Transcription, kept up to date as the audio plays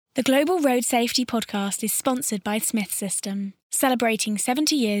The Global Road Safety Podcast is sponsored by Smith System, celebrating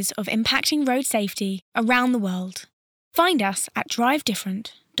 70 years of impacting road safety around the world. Find us at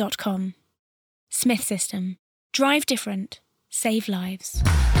drivedifferent.com. Smith System. Drive different. Save lives.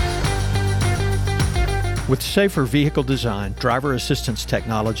 With safer vehicle design, driver assistance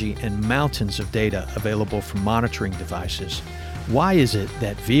technology, and mountains of data available from monitoring devices, why is it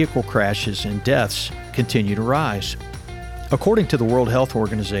that vehicle crashes and deaths continue to rise? According to the World Health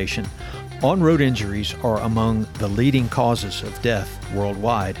Organization, on-road injuries are among the leading causes of death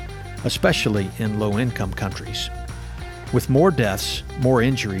worldwide, especially in low-income countries. With more deaths, more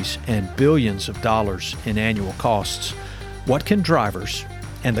injuries, and billions of dollars in annual costs, what can drivers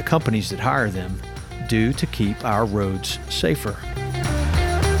and the companies that hire them do to keep our roads safer?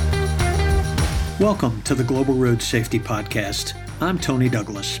 Welcome to the Global Road Safety Podcast. I'm Tony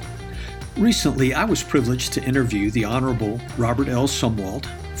Douglas. Recently, I was privileged to interview the Honorable Robert L. Sumwalt,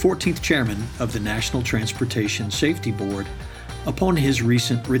 14th Chairman of the National Transportation Safety Board, upon his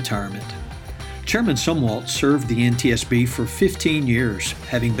recent retirement. Chairman Sumwalt served the NTSB for 15 years,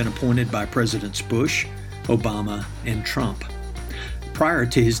 having been appointed by Presidents Bush, Obama, and Trump. Prior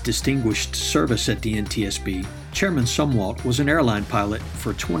to his distinguished service at the NTSB, Chairman Sumwalt was an airline pilot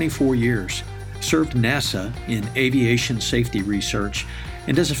for 24 years, served NASA in aviation safety research,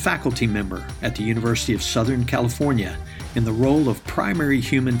 and as a faculty member at the University of Southern California in the role of primary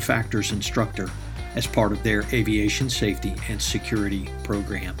human factors instructor as part of their aviation safety and security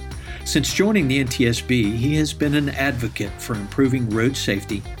program. Since joining the NTSB, he has been an advocate for improving road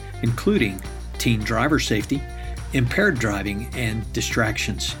safety, including teen driver safety, impaired driving, and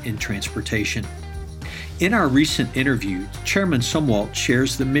distractions in transportation. In our recent interview, Chairman Sumwalt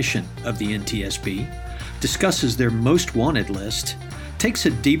shares the mission of the NTSB, discusses their most wanted list, takes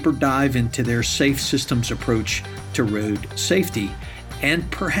a deeper dive into their safe systems approach to road safety, and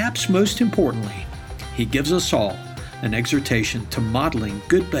perhaps most importantly, he gives us all an exhortation to modeling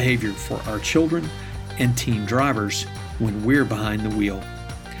good behavior for our children and teen drivers when we're behind the wheel.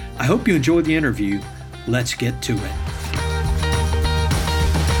 I hope you enjoyed the interview. Let's get to it.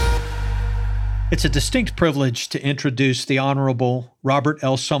 It's a distinct privilege to introduce the Honorable Robert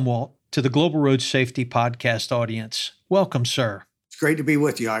L. Sumwalt to the Global Road Safety Podcast audience. Welcome, sir. Great to be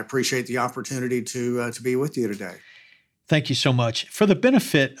with you. I appreciate the opportunity to be with you today. Thank you so much. For the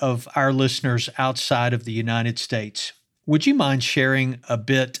benefit of our listeners outside of the United States, would you mind sharing a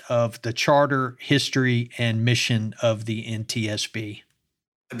bit of the charter, history, and mission of the NTSB?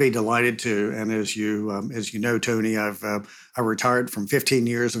 I'd be delighted to. And as you know, Tony, I retired from 15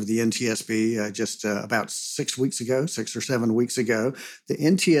 years of the NTSB just about 6 or 7 weeks ago. The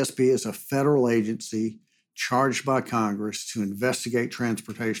NTSB is a federal agency charged by Congress to investigate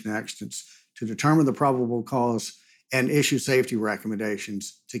transportation accidents, to determine the probable cause, and issue safety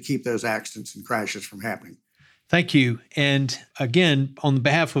recommendations to keep those accidents and crashes from happening. Thank you. And again, on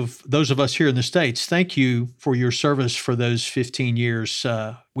behalf of those of us here in the States, thank you for your service for those 15 years.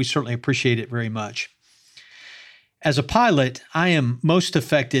 We certainly appreciate it very much. As a pilot, I am most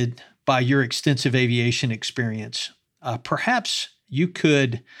affected by your extensive aviation experience. Perhaps you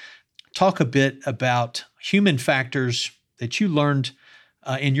could talk a bit about human factors that you learned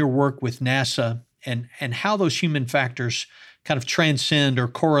in your work with NASA and how those human factors kind of transcend or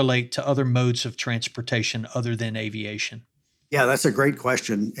correlate to other modes of transportation other than aviation. Yeah, that's a great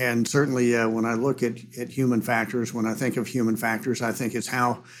question. And certainly when I look at human factors, when I think of human factors, I think it's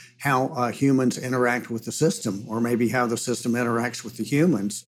how humans interact with the system, or maybe how the system interacts with the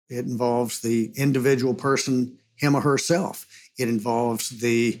humans. It involves the individual person, him or herself. It involves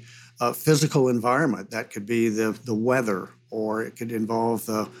the physical environment. That could be the weather, or it could involve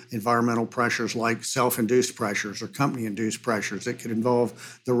the environmental pressures like self-induced pressures or company-induced pressures. It could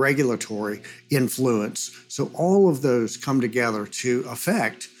involve the regulatory influence. So all of those come together to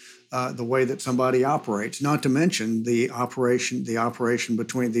affect the way that somebody operates, not to mention the interaction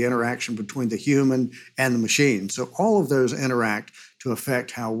between the human and the machine. So all of those interact to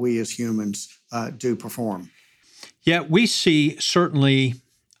affect how we as humans do perform. Yeah, we see certainly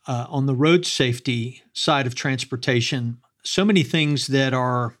on the road safety side of transportation, so many things that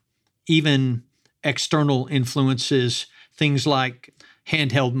are even external influences, things like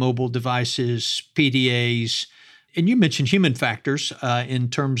handheld mobile devices, PDAs, and you mentioned human factors in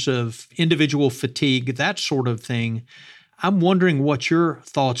terms of individual fatigue, that sort of thing. I'm wondering what your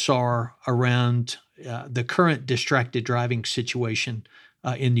thoughts are around the current distracted driving situation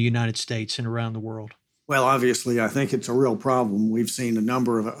in the United States and around the world. Well, obviously, I think it's a real problem. We've seen a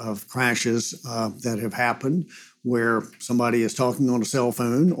number of crashes that have happened where somebody is talking on a cell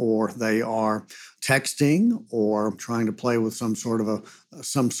phone, or they are texting, or trying to play with some sort of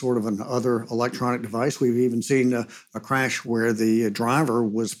an other electronic device. We've even seen a crash where the driver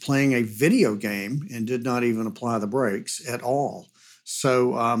was playing a video game and did not even apply the brakes at all.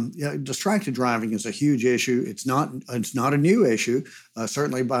 So distracted driving is a huge issue. It's not a new issue.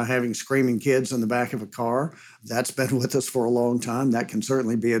 Certainly by having screaming kids in the back of a car, that's been with us for a long time. That can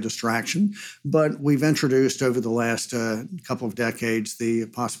certainly be a distraction. But we've introduced over the last couple of decades the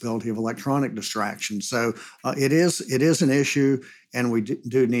possibility of electronic distraction. So it is an issue, and we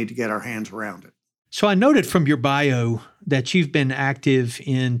do need to get our hands around it. So I noted from your bio that you've been active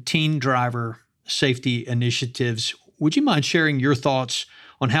in teen driver safety initiatives. Would you mind sharing your thoughts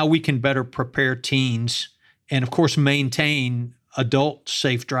on how we can better prepare teens and, of course, maintain adult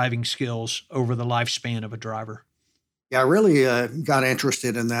safe driving skills over the lifespan of a driver? Yeah, I really got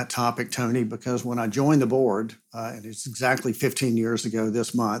interested in that topic, Tony, because when I joined the board, and it's exactly 15 years ago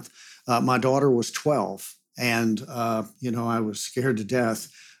this month, my daughter was 12. And, I was scared to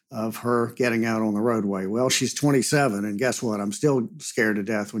death of her getting out on the roadway. Well, she's 27, and guess what? I'm still scared to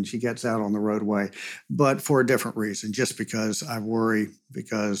death when she gets out on the roadway, but for a different reason, just because I worry,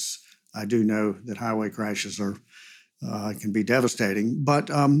 because I do know that highway crashes can be devastating. But,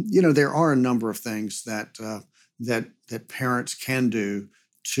 there are a number of things that parents can do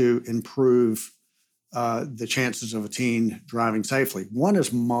to improve the chances of a teen driving safely. One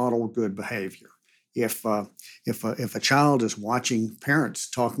is model good behavior. If a child is watching parents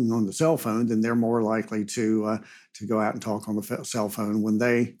talking on the cell phone, then they're more likely to go out and talk on the cell phone when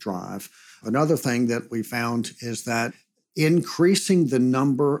they drive. Another thing that we found is that increasing the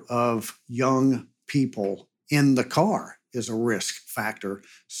number of young people in the car is a risk factor.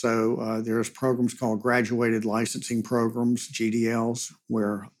 So there's programs called graduated licensing programs, GDLs,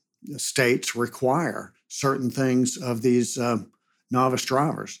 where states require certain things of these novice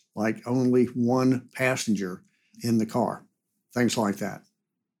drivers, like only one passenger in the car, things like that.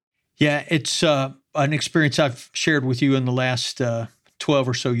 Yeah, it's an experience I've shared with you in the last 12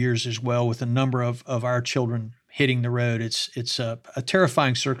 or so years as well, with a number of our children hitting the road. It's a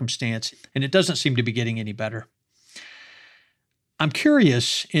terrifying circumstance, and it doesn't seem to be getting any better. I'm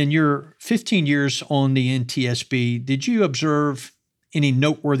curious, in your 15 years on the NTSB, did you observe any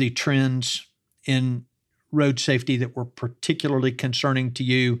noteworthy trends in road safety that were particularly concerning to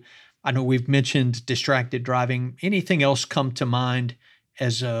you? I know we've mentioned distracted driving. Anything else come to mind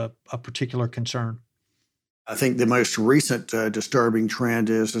as a particular concern? I think the most recent disturbing trend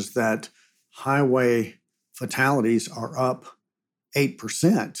is that highway fatalities are up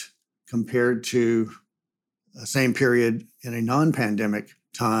 8% compared to the same period in a non-pandemic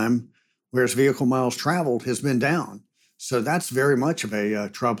time, whereas vehicle miles traveled has been down. So that's very much of a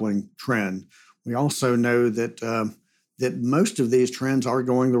troubling trend. We also know that most of these trends are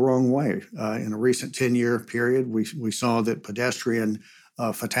going the wrong way. In a recent 10-year period, we saw that pedestrian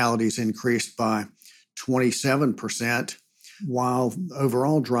fatalities increased by 27%, while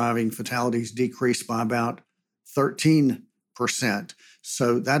overall driving fatalities decreased by about 13%.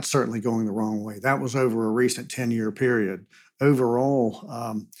 So that's certainly going the wrong way. That was over a recent 10-year period.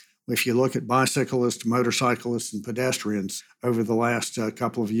 Overall, if you look at bicyclists, motorcyclists, and pedestrians over the last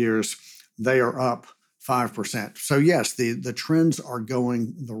couple of years, they are up 5%. So yes, the trends are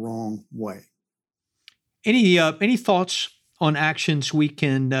going the wrong way. Any thoughts on actions we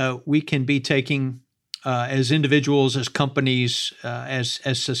can be taking as individuals, as companies, as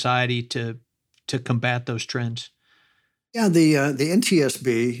society to combat those trends? Yeah, the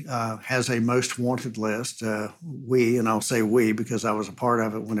NTSB has a most wanted list. And I'll say we because I was a part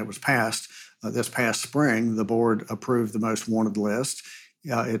of it when it was passed. This past spring, the board approved the most wanted list.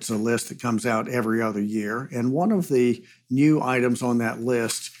 It's a list that comes out every other year. And one of the new items on that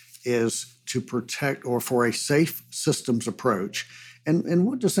list is to protect or for a safe systems approach. And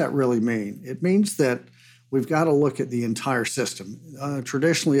what does that really mean? It means that we've got to look at the entire system.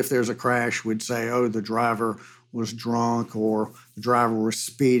 Traditionally, if there's a crash, we'd say, oh, the driver was drunk or the driver was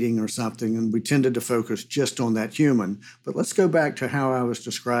speeding or something, and we tended to focus just on that human. But let's go back to how I was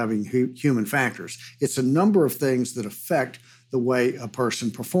describing human factors. It's a number of things that affect the way a person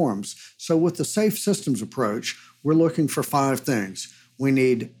performs. So with the safe systems approach, we're looking for 5 things. We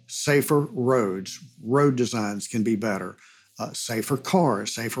need safer roads. Road designs can be better. Safer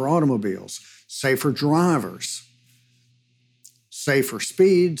cars, safer automobiles, safer drivers, safer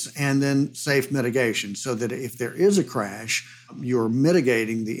speeds, and then safe mitigation, so that if there is a crash, you're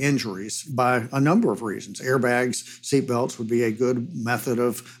mitigating the injuries by a number of reasons. Airbags, seatbelts would be a good method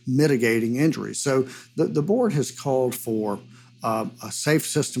of mitigating injuries. So the board has called for a safe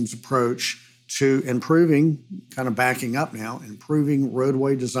systems approach to improving, kind of backing up now, improving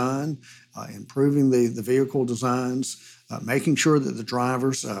roadway design, improving the vehicle designs, making sure that the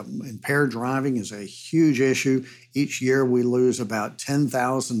drivers, impaired driving is a huge issue. Each year we lose about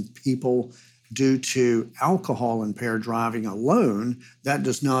 10,000 people due to alcohol-impaired driving alone. That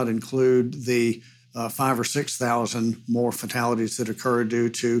does not include the 5,000 or 6,000 more fatalities that occur due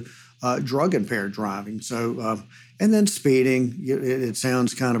to drug-impaired driving. So, and then speeding, it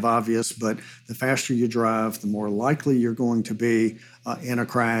sounds kind of obvious, but the faster you drive, the more likely you're going to be in a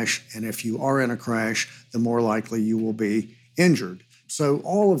crash. And if you are in a crash, the more likely you will be injured. So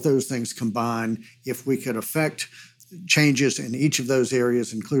all of those things combined, if we could affect changes in each of those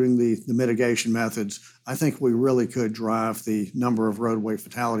areas, including the mitigation methods, I think we really could drive the number of roadway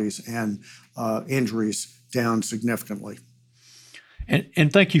fatalities and injuries down significantly.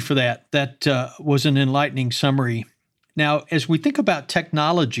 And thank you for that. That was an enlightening summary. Now, as we think about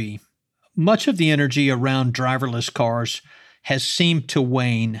technology, much of the energy around driverless cars has seemed to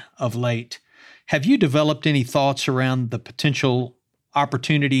wane of late. Have you developed any thoughts around the potential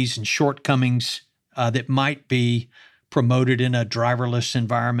opportunities and shortcomings that might be promoted in a driverless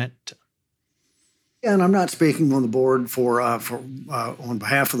environment? Yeah, and I'm not speaking on the board on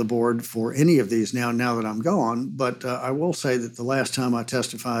behalf of the board for any of these now that I'm gone. But I will say that the last time I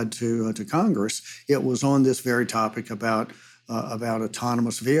testified to Congress, it was on this very topic about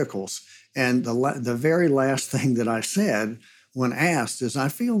autonomous vehicles. And the very last thing that I said when asked is, I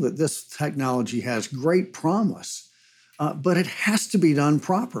feel that this technology has great promise, but it has to be done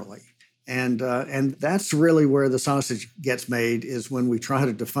properly. And that's really where the sausage gets made, is when we try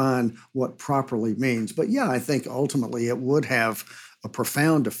to define what properly means. But yeah, I think ultimately it would have a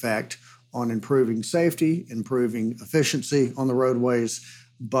profound effect on improving safety, improving efficiency on the roadways.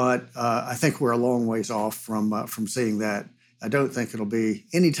 But I think we're a long ways off from seeing that. I don't think it'll be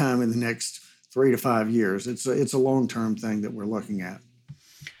any time in the next 3 to 5 years. It's a long-term thing that we're looking at.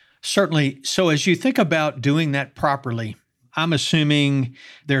 Certainly. So as you think about doing that properly, I'm assuming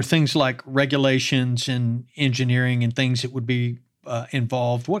there are things like regulations and engineering and things that would be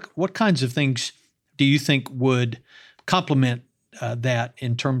involved. What kinds of things do you think would complement that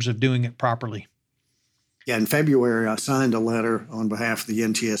in terms of doing it properly? Yeah, in February, I signed a letter on behalf of the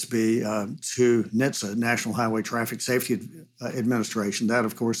NTSB to NHTSA, National Highway Traffic Safety Administration. That,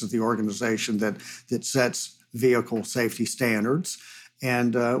 of course, is the organization that sets vehicle safety standards.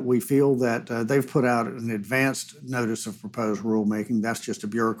 And we feel that they've put out an advanced notice of proposed rulemaking. That's just a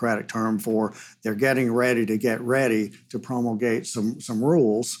bureaucratic term for they're getting ready to promulgate some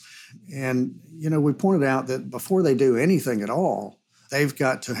rules. And, we pointed out that before they do anything at all, they've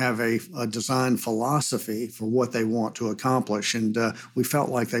got to have a design philosophy for what they want to accomplish. And we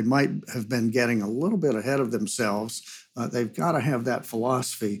felt like they might have been getting a little bit ahead of themselves. They've got to have that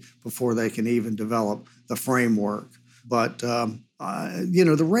philosophy before they can even develop the framework. But,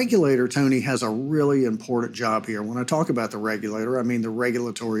 the regulator, Tony, has a really important job here. When I talk about the regulator, I mean the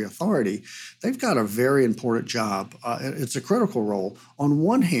regulatory authority. They've got a very important job. It's a critical role. On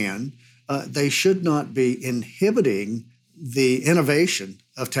one hand, they should not be inhibiting the innovation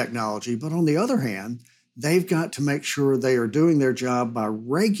of technology. But on the other hand, they've got to make sure they are doing their job by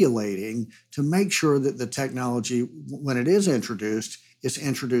regulating to make sure that the technology, when it is introduced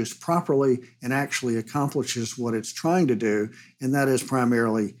properly and actually accomplishes what it's trying to do, and that is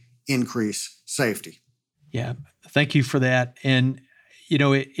primarily increase safety. Yeah, thank you for that. And,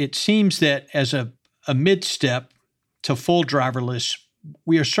 it seems that as a mid-step to full driverless,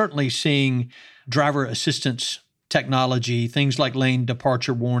 we are certainly seeing driver assistance technology, things like lane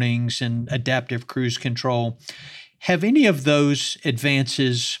departure warnings and adaptive cruise control. Have any of those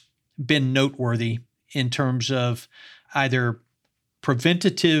advances been noteworthy in terms of either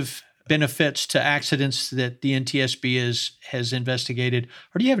preventative benefits to accidents that the NTSB has investigated,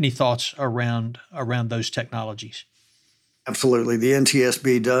 or do you have any thoughts around those technologies? Absolutely. The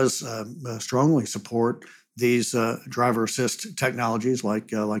NTSB does strongly support these driver assist technologies,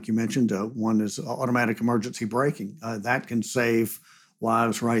 like you mentioned. One is automatic emergency braking. That can save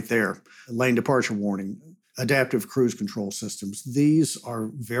lives right there. Lane departure warning, adaptive cruise control systems. These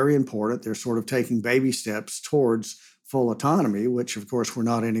are very important. They're sort of taking baby steps towards full autonomy, which, of course, we're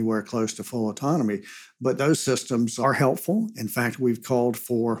not anywhere close to full autonomy. But those systems are helpful. In fact, we've called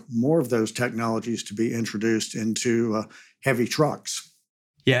for more of those technologies to be introduced into heavy trucks.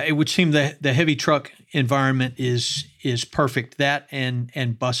 Yeah, it would seem that the heavy truck environment is perfect. That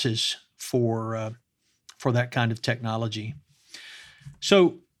and buses for that kind of technology.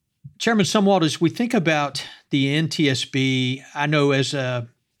 So, Chairman Sumwalt, as we think about the NTSB, I know as a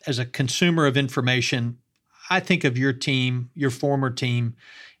consumer of information, I think of your team, your former team,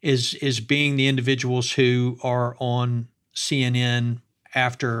 is being the individuals who are on CNN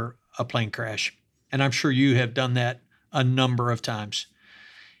after a plane crash. And I'm sure you have done that a number of times.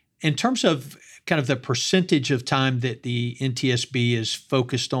 In terms of kind of the percentage of time that the NTSB is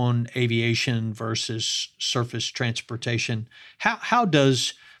focused on aviation versus surface transportation, how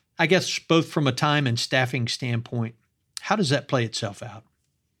does, I guess, both from a time and staffing standpoint, how does that play itself out?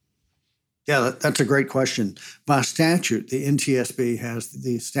 Yeah, that's a great question. By statute, the NTSB has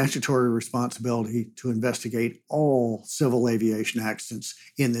the statutory responsibility to investigate all civil aviation accidents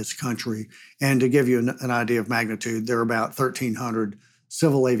in this country. And to give you an idea of magnitude, there are about 1,300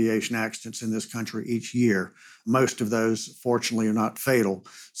 civil aviation accidents in this country each year. Most of those, fortunately, are not fatal.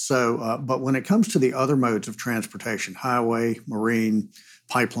 So, but when it comes to the other modes of transportation, highway, marine,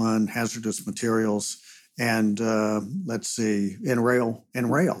 pipeline, hazardous materials, and rail,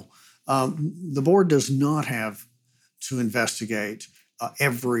 the board does not have to investigate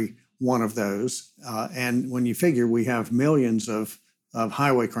every one of those. And when you figure we have millions of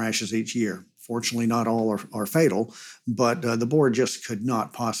highway crashes each year, fortunately, not all are fatal, but the board just could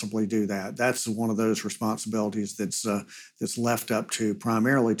not possibly do that. That's one of those responsibilities that's left up to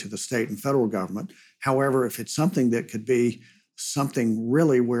primarily to the state and federal government. However, if it's something that could be something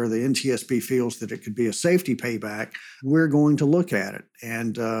really where the NTSB feels that it could be a safety payback, we're going to look at it.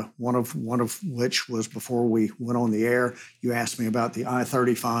 And one of which was before we went on the air, you asked me about the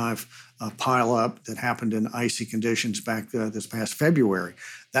I-35 pileup that happened in icy conditions back this past February.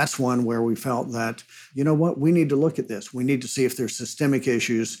 That's one where we felt that, you know what, we need to look at this. We need to see if there's systemic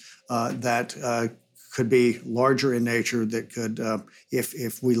issues that could be larger in nature that could,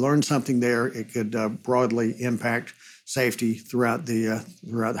 if we learn something there, it could broadly impact safety throughout the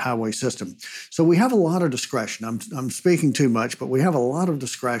highway system. So we have a lot of discretion. I'm speaking too much, but we have a lot of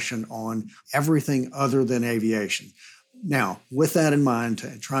discretion on everything other than aviation. Now, with that in mind,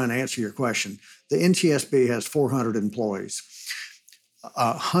 to try and answer your question, the NTSB has 400 employees.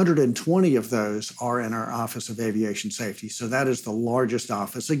 120 of those are in our Office of Aviation Safety. So that is the largest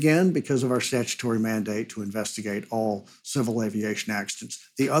office, again, because of our statutory mandate to investigate all civil aviation accidents.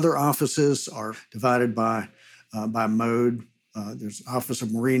 The other offices are divided by mode. There's Office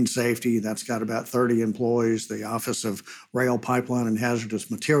of Marine Safety, that's got about 30 employees. The Office of Rail, Pipeline, and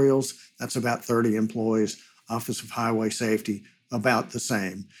Hazardous Materials, that's about 30 employees. Office of Highway Safety, about the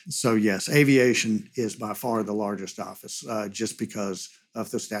same. So yes, aviation is by far the largest office, just because of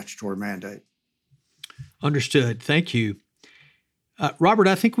the statutory mandate. Understood. Thank you. Robert,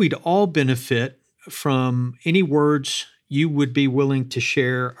 I think we'd all benefit from any words you would be willing to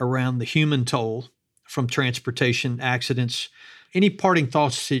share around the human toll from transportation accidents. Any parting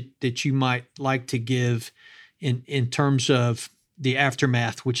thoughts that you might like to give in terms of the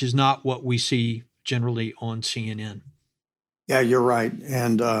aftermath, which is not what we see generally on CNN? Yeah, you're right.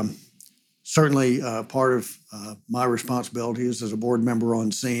 And certainly part of my responsibilities as a board member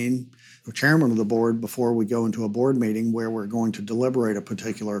on scene, or chairman of the board, before we go into a board meeting where we're going to deliberate a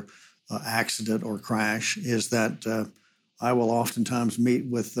particular accident or crash, is that I will oftentimes meet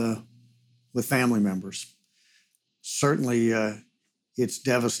with family members. Certainly, it's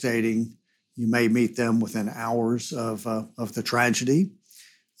devastating. You may meet them within hours of the tragedy.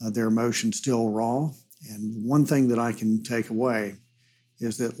 Their emotions still raw. And one thing that I can take away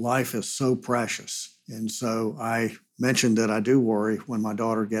is that life is so precious. And so I mentioned that I do worry when my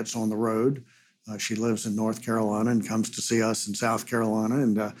daughter gets on the road. She lives in North Carolina and comes to see us in South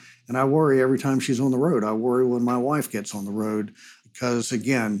Carolina. And I worry every time she's on the road. I worry when my wife gets on the road because,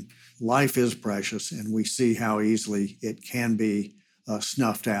 again, life is precious and we see how easily it can be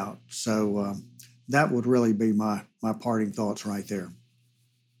snuffed out. So that would really be my parting thoughts right there.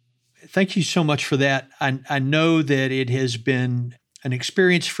 Thank you so much for that. I know that it has been an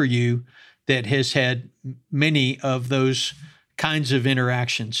experience for you that has had many of those kinds of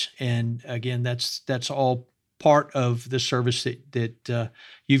interactions. And again, that's all part of the service that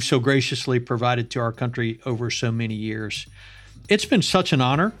you've so graciously provided to our country over so many years. It's been such an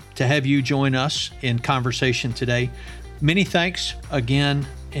honor to have you join us in conversation today. Many thanks again,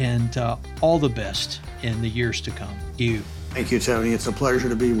 and all the best in the years to come. Thank you, Tony. It's a pleasure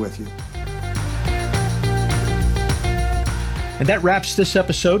to be with you. And that wraps this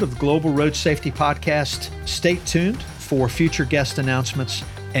episode of the Global Road Safety Podcast. Stay tuned for future guest announcements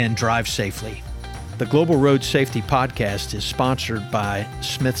and drive safely. The Global Road Safety Podcast is sponsored by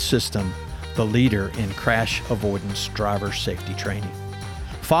Smith System, the leader in crash avoidance driver safety training.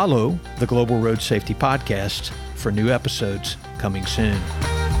 Follow the Global Road Safety Podcast for new episodes coming soon.